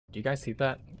Do you guys see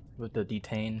that with the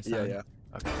detain sign? Yeah.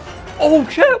 Okay. Oh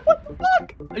shit! What the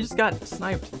fuck? I just got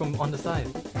sniped from on the side.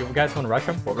 You guys want to rush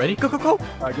him? What? Ready? Go! Alright,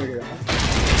 go.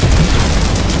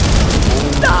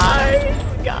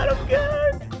 Nice! We got him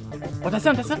good. Oh, that's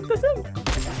him!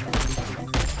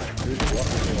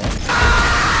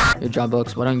 Yo,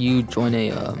 JaBawx, why don't you join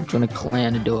a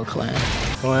clan and do a clan?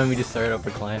 Come on, we just started up a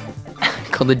clan.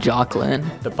 Called the Jaw Clan.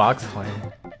 The Bawx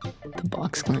clan. The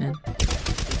Bawx Clan.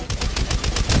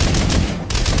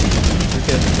 We're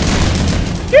good.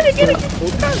 Get in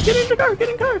the car!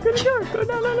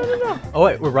 No. Oh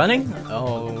wait, we're running?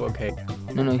 Oh, okay.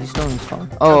 No, he's still in his car.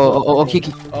 Oh,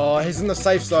 Kiki. Oh, he's in the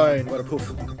safe zone. What a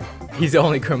poof. He's the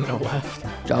only criminal left.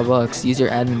 JaBawx, use your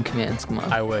admin commands, come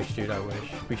on. I wish, dude, I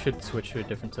wish. We should switch to a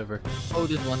different server. Oh,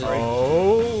 there's one.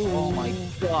 Oh my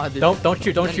god. Don't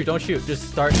shoot. Just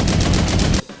start.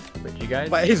 Wait, you guys?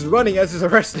 But he's running as he's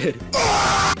arrested.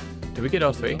 Did we get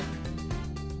all three?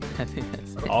 I think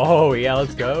that's it. Oh, yeah,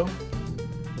 let's go.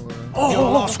 Oh, you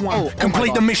lost one.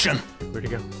 Complete the mission. Where'd he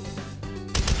go?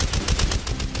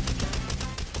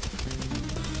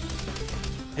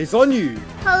 He's on you.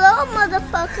 Hello,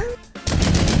 motherfucker.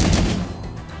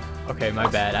 Okay, my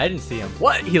bad. I didn't see him.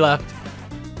 What? He left.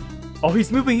 Oh,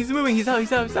 he's moving. He's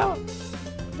out.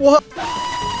 What?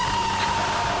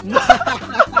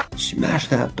 Smash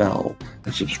that bell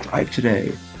and subscribe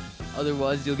today.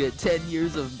 Otherwise, you'll get 10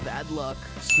 years of bad luck.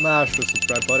 Smash the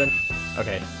subscribe button.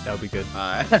 Okay, that would be good.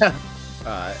 Alright.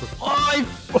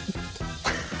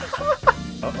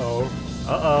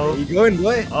 Uh-oh. Where you going,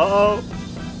 boy? Oh.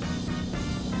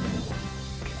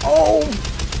 Oh,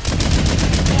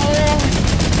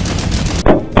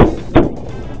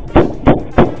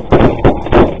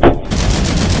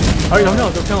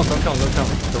 no, don't kill him. Go.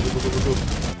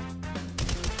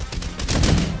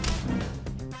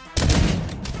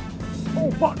 Oh,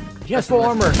 fuck. He has full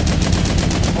armor.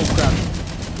 Oh crap.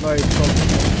 No, he's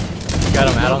probably Got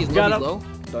him, Adam. He's Got low, him. low.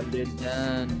 done, dude.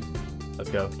 Done. Let's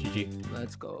go. GG.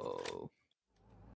 Let's go.